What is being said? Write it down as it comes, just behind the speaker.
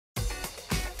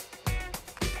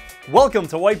Welcome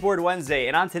to Whiteboard Wednesday,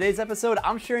 and on today's episode,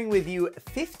 I'm sharing with you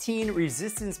 15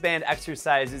 resistance band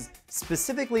exercises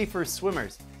specifically for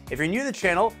swimmers. If you're new to the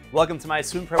channel, welcome to my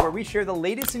Swim Pro, where we share the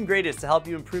latest and greatest to help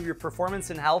you improve your performance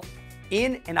and health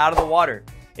in and out of the water.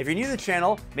 If you're new to the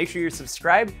channel, make sure you're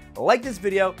subscribed, like this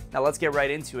video. Now let's get right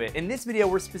into it. In this video,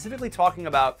 we're specifically talking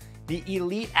about the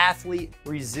elite athlete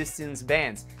resistance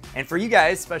bands. And for you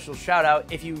guys, special shout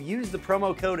out, if you use the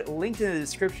promo code linked in the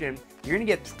description, you're gonna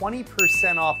get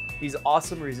 20% off these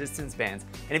awesome resistance bands.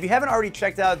 And if you haven't already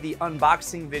checked out the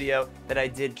unboxing video that I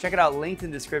did, check it out, linked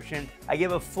in the description. I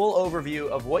give a full overview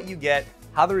of what you get,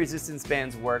 how the resistance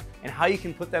bands work, and how you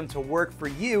can put them to work for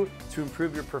you to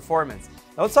improve your performance.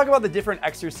 Now let's talk about the different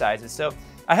exercises. So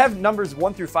I have numbers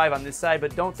 1 through 5 on this side,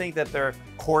 but don't think that they're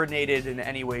coordinated in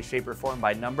any way, shape, or form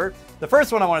by number. The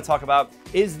first one I want to talk about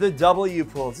is the W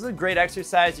pull. This is a great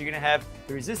exercise. You're going to have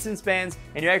the resistance bands,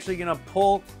 and you're actually going to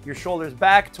pull your shoulders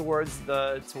back toward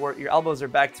your elbows are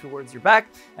back towards your back,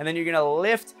 and then you're going to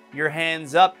lift your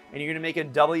hands up, and you're going to make a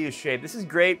W shape. This is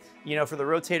great, for the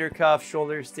rotator cuff,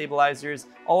 shoulders, stabilizers,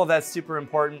 all of that's super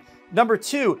important. Number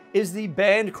 2 is the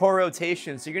band core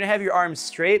rotation. So you're gonna have your arms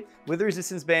straight with the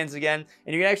resistance bands again,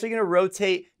 and you're actually gonna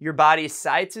rotate your body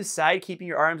side to side, keeping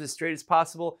your arms as straight as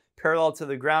possible, parallel to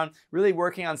the ground, really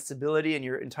working on stability, and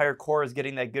your entire core is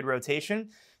getting that good rotation.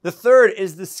 The third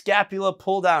is the scapula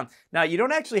pull down. Now, you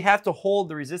don't actually have to hold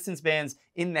the resistance bands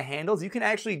in the handles. You can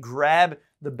actually grab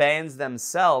the bands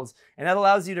themselves, and that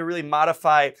allows you to really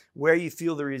modify where you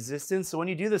feel the resistance. So when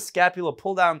you do the scapula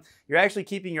pull down, you're actually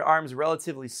keeping your arms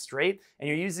relatively straight, and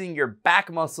you're using your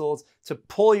back muscles to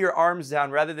pull your arms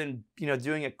down rather than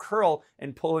doing a curl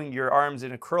and pulling your arms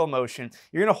in a curl motion.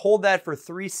 You're gonna hold that for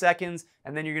 3 seconds,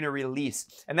 and then you're gonna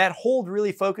release. And that hold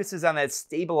really focuses on that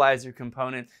stabilizer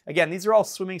component. Again, these are all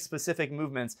swimming specific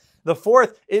movements. The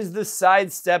fourth is the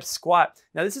side step squat.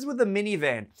 Now this is with the mini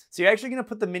band. So you're actually gonna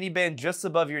put the mini band just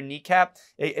above your kneecap.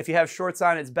 If you have shorts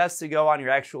on, it's best to go on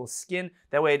your actual skin.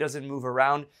 That way it doesn't move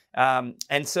around.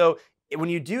 And so when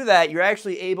you do that, you're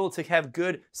actually able to have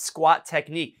good squat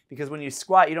technique, because when you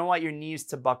squat, you don't want your knees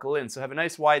to buckle in. So have a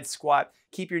nice wide squat,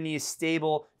 keep your knees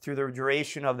stable through the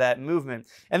duration of that movement.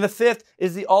 And the fifth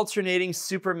is the alternating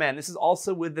Superman. This is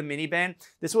also with the mini band.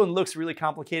 This one looks really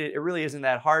complicated. It really isn't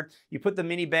that hard. You put the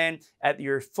mini band at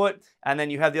your foot, and then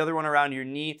you have the other one around your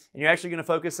knee, and you're actually gonna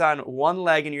focus on one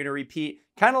leg, and you're gonna repeat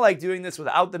kind of like doing this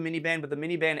without the mini band, but the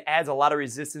mini band adds a lot of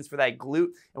resistance for that glute.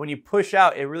 And when you push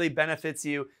out, it really benefits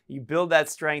you. You build that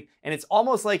strength, and it's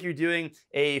almost like you're doing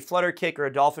a flutter kick or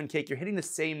a dolphin kick. You're hitting the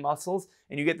same muscles,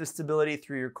 and you get the stability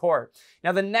through your core.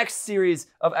 Now, the next series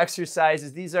of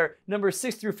exercises, these are numbers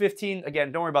 6 through 15.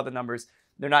 Again, don't worry about the numbers.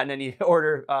 They're not in any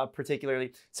order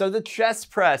particularly. So the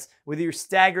chest press with your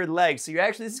staggered legs. So you're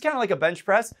actually, this is kind of like a bench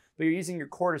press, but you're using your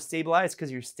core to stabilize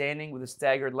because you're standing with a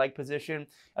staggered leg position.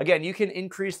 Again, you can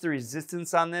increase the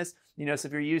resistance on this. So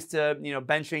if you're used to,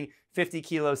 benching 50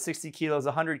 kilos, 60 kilos,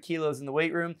 100 kilos in the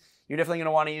weight room, you're definitely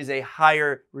gonna wanna use a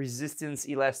higher resistance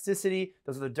elasticity.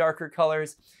 Those are the darker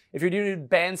colors. If you're doing a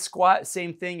band squat,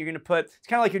 same thing. You're gonna it's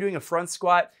kind of like you're doing a front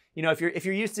squat. If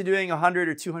you're used to doing 100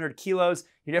 or 200 kilos,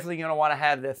 you're definitely gonna wanna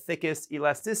have the thickest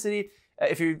elasticity.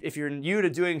 If you're new to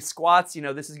doing squats,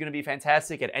 this is gonna be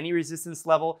fantastic at any resistance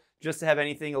level, just to have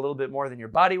anything a little bit more than your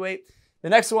body weight. The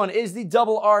next one is the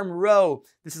double arm row.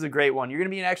 This is a great one. You're gonna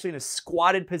be actually in a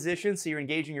squatted position, so you're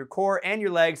engaging your core and your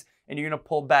legs, and you're gonna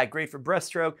pull back. Great for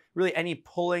breaststroke, really any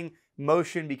pulling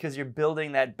motion, because you're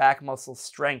building that back muscle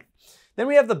strength. Then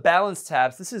we have the balance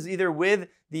taps. This is either with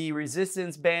the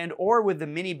resistance band or with the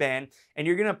mini band, and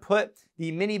you're gonna put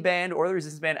the mini band or the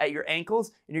resistance band at your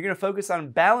ankles, and you're gonna focus on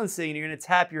balancing, and you're gonna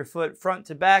tap your foot front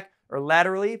to back or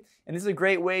laterally. And this is a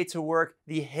great way to work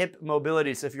the hip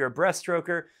mobility. So if you're a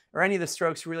breaststroker or any of the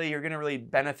strokes, really, you're gonna really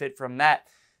benefit from that.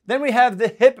 Then we have the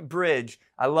hip bridge.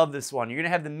 I love this one. You're gonna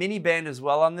have the mini band as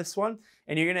well on this one,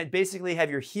 and you're gonna basically have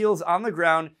your heels on the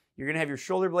ground. You're gonna have your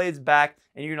shoulder blades back,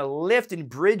 and you're gonna lift and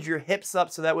bridge your hips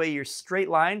up so that way you're straight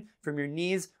line from your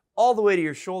knees all the way to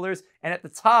your shoulders. And at the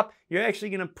top, you're actually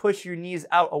gonna push your knees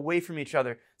out away from each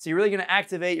other. So you're really gonna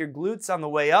activate your glutes on the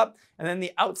way up, and then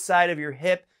the outside of your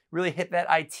hip, really hit that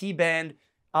IT band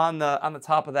on the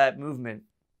top of that movement.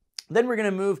 Then we're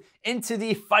gonna move into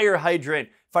the fire hydrant.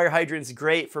 Fire hydrant's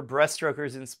great for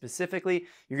breaststrokers, and specifically,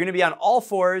 you're gonna be on all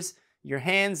fours, your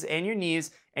hands and your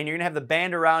knees, and you're gonna have the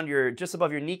band around just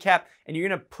above your kneecap, and you're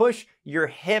gonna push your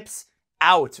hips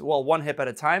out, well, one hip at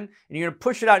a time, and you're gonna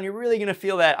push it out, and you're really gonna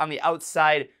feel that on the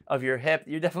outside of your hip.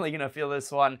 You're definitely gonna feel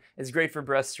this one. It's great for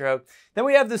breaststroke. Then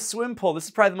we have the swim pull. This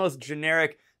is probably the most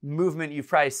generic movement you've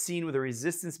probably seen with a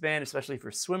resistance band, especially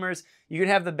for swimmers. You can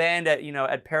have the band at,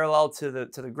 at parallel to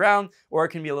the ground, or it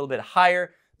can be a little bit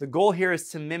higher. The goal here is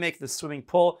to mimic the swimming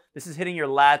pull. This is hitting your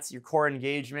lats, your core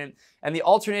engagement, and the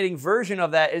alternating version of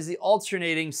that is the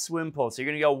alternating swim pull. So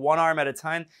you're gonna go one arm at a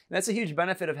time, and that's a huge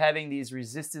benefit of having these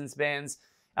resistance bands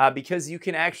because you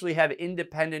can actually have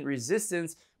independent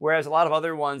resistance, whereas a lot of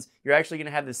other ones, you're actually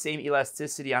gonna have the same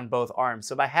elasticity on both arms.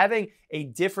 So by having a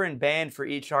different band for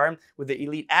each arm with the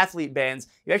elite athlete bands,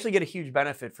 you actually get a huge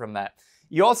benefit from that.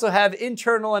 You also have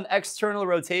internal and external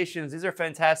rotations. These are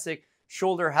fantastic.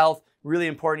 Shoulder health, really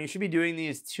important. You should be doing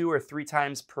these 2 or 3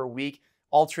 times per week,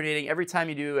 alternating every time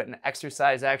you do an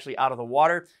exercise actually out of the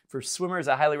water. For swimmers,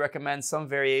 I highly recommend some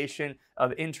variation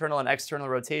of internal and external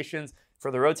rotations. For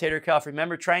the rotator cuff,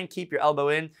 remember, try and keep your elbow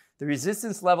in. The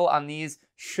resistance level on these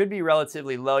should be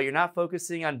relatively low. You're not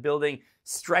focusing on building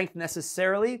strength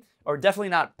necessarily, or definitely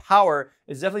not power.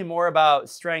 It's definitely more about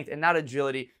strength and not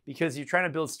agility because you're trying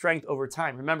to build strength over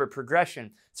time. Remember,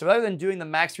 progression. So rather than doing the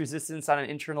max resistance on an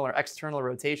internal or external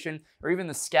rotation, or even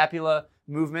the scapula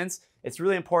movements, it's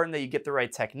really important that you get the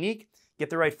right technique, get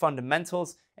the right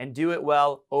fundamentals, and do it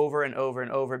well over and over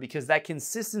and over, because that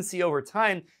consistency over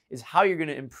time is how you're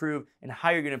gonna improve and how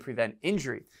you're gonna prevent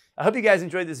injury. I hope you guys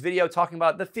enjoyed this video talking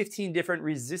about the 15 different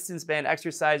resistance band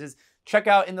exercises. Check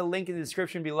out in the link in the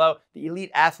description below the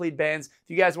Elite Athlete Bands. If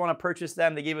you guys wanna purchase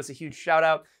them, they gave us a huge shout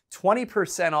out.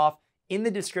 20% off in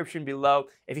the description below.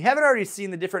 If you haven't already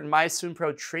seen the different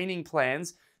MySwimPro training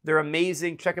plans, they're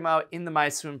amazing. Check them out in the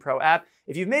MySwimPro app.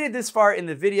 If you've made it this far in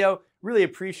the video, really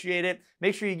appreciate it.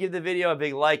 Make sure you give the video a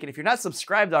big like. And if you're not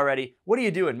subscribed already, what are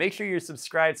you doing? Make sure you're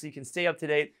subscribed so you can stay up to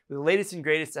date with the latest and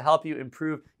greatest to help you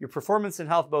improve your performance and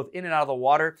health both in and out of the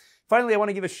water. Finally, I want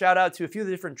to give a shout out to a few of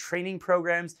the different training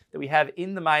programs that we have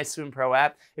in the MySwimPro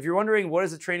app. If you're wondering what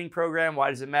is a training program, why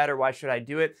does it matter, why should I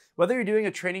do it? Whether you're doing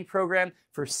a training program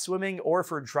for swimming or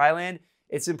for Dryland,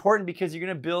 it's important because you're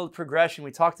gonna build progression.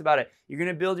 We talked about it. You're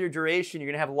gonna build your duration.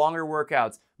 You're gonna have longer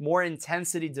workouts. More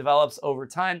intensity develops over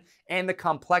time, and the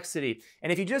complexity. And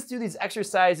if you just do these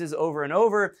exercises over and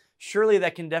over, surely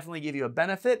that can definitely give you a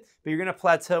benefit, but you're gonna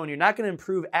plateau and you're not gonna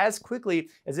improve as quickly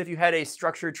as if you had a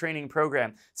structured training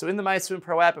program. So in the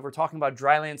MySwimPro app, if we're talking about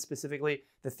Dryland specifically,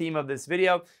 the theme of this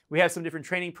video, we have some different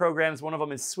training programs. One of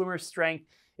them is swimmer strength.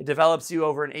 It develops you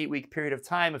over an 8-week period of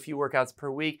time, a few workouts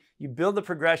per week. You build the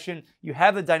progression, you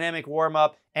have the dynamic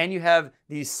warm-up, and you have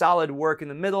the solid work in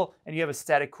the middle, and you have a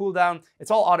static cool down. It's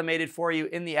all automated for you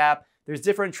in the app. There's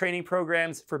different training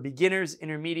programs for beginners,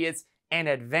 intermediates, and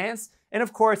advanced. And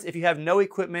of course, if you have no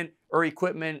equipment or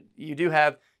equipment you do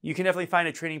have, you can definitely find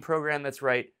a training program that's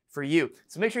right for you.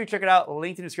 So make sure you check it out,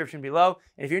 link in the description below.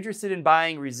 And if you're interested in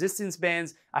buying resistance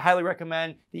bands, I highly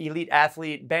recommend the Elite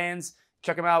Athlete Bands.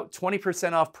 Check them out,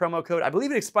 20% off promo code. I believe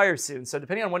it expires soon, so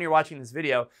depending on when you're watching this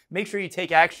video, make sure you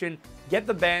take action, get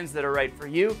the bands that are right for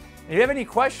you. And if you have any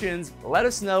questions, let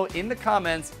us know in the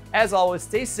comments. As always,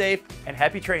 stay safe and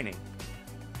happy training.